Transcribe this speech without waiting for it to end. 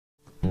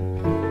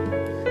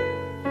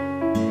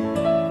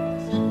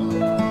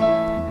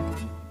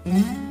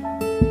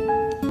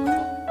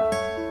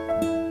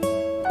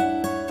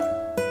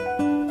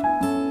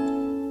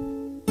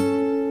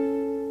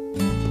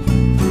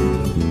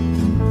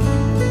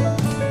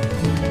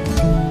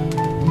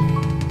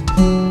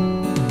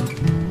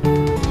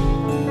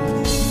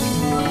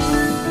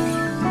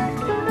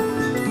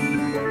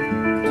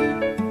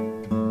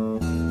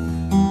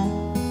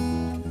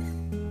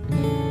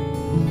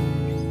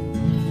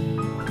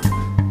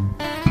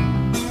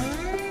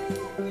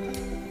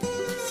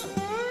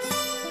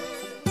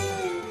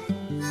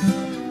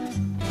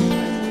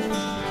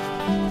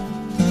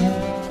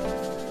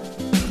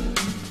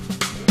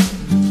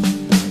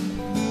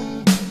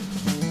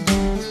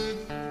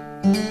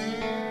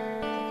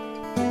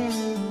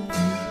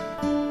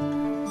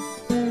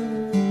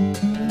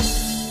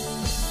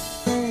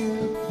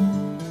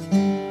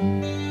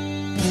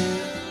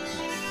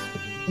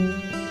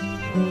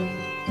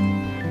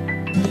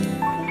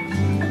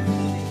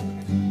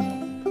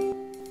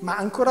Ma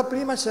ancora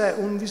prima c'è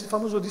un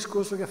famoso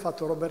discorso che ha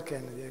fatto Robert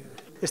Kennedy,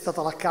 è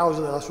stata la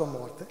causa della sua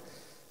morte,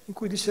 in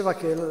cui diceva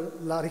che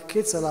la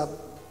ricchezza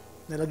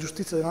nella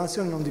giustizia della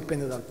nazione non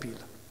dipende dal PIL.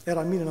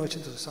 Era il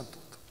 1968.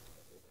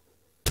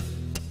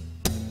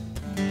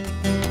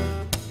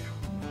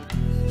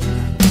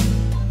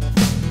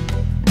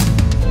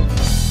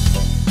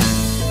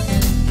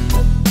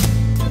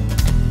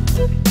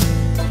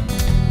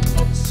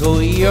 So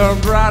your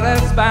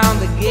brothers found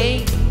the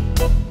gate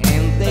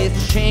and they're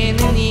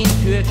chaining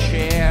into a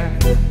chair.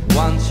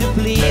 Want to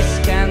please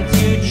come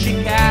to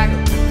Chicago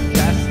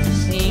just to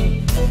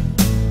sing.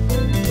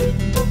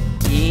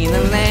 In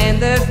a land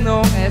there's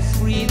no as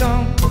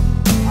freedom,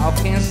 how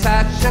can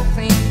such a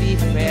thing be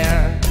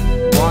fair?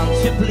 Want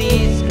to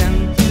please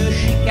come to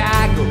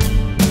Chicago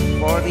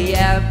for the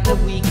help that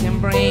we can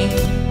bring.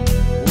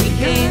 We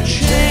can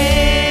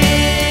change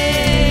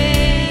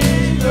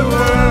the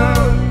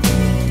world,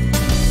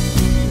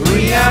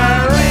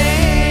 rearrange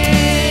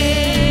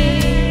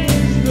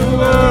the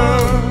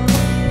world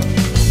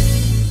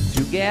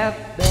to get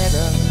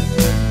better.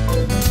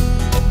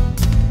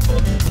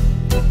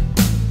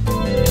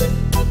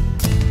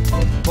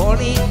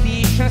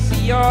 Politicians,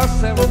 see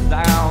yourself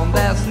down,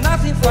 there's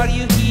nothing for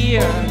you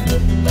here.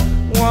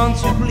 Want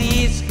to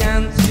please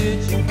come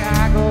to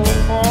Chicago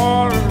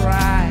for a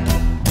ride?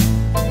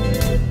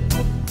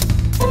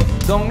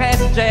 Don't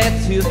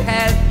hesitate to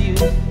help you,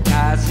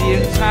 cause you're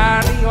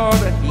entirely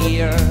over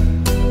here.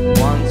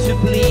 Want to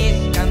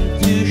please come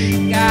to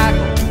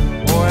Chicago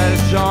or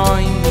else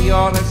join the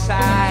other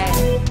side.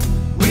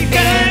 We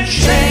can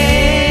change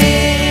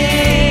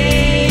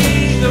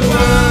the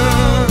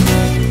world,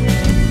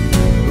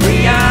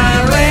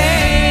 rearrange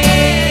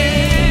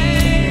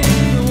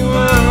the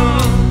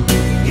world.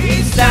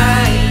 It's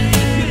time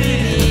if you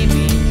believe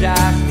in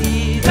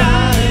justice,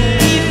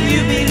 if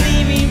you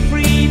believe in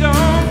freedom,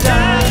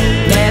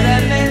 let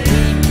them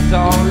believe it's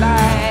all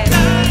right.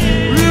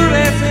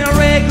 Rules and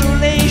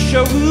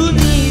regulation, who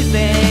needs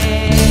them?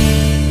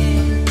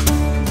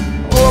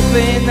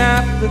 Open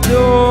up the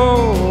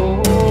door.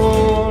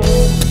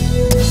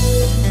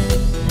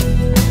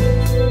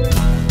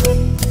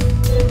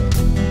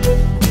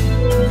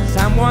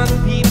 Someone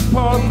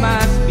people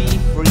must be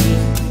free.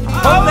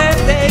 Hope that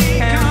they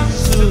can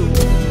sue.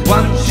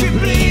 Want you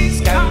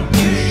please come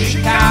to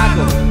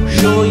Chicago,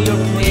 show your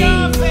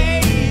face.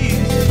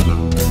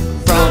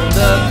 From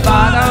the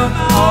bottom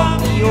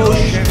of the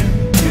ocean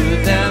to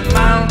the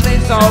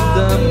mountains of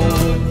the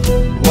moon.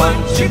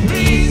 Want you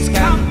please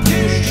come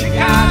to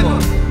Chicago,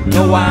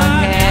 no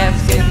one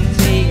else can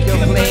take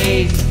your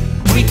place.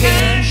 We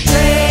can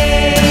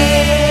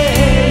change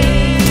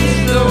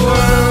the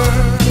world,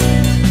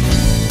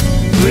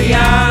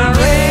 rearrange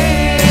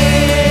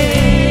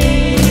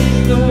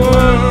the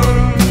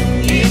world.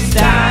 It's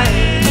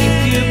time if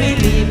you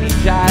believe in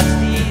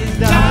justice,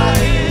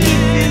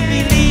 if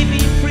you believe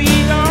in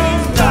freedom,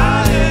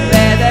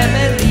 let them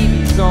believe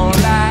it's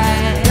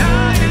alright.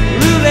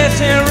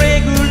 Rules and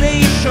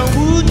regulation,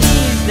 who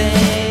needs them?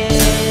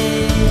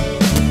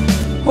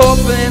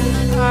 Open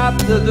up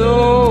the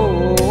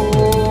door.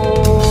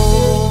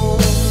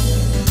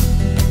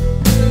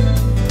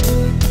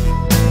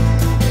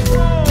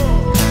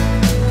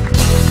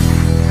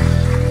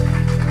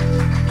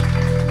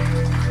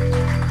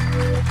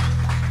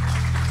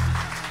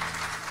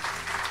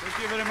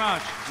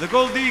 The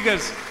Gold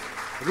Diggers,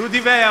 Rudi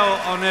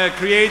on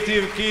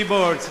creative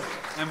keyboards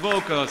and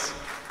vocals,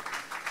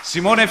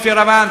 Simone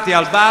Fioravanti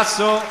al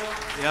basso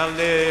e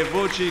alle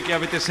voci che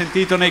avete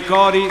sentito nei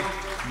cori,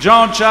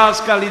 John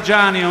Charles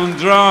Caligiani on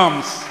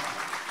drums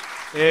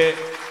e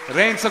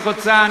Renzo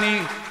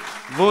Cozzani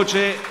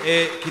voce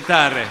e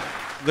chitarre.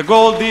 The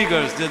Gold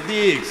Diggers, The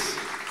Digs.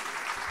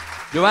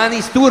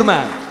 Giovanni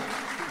Sturmann.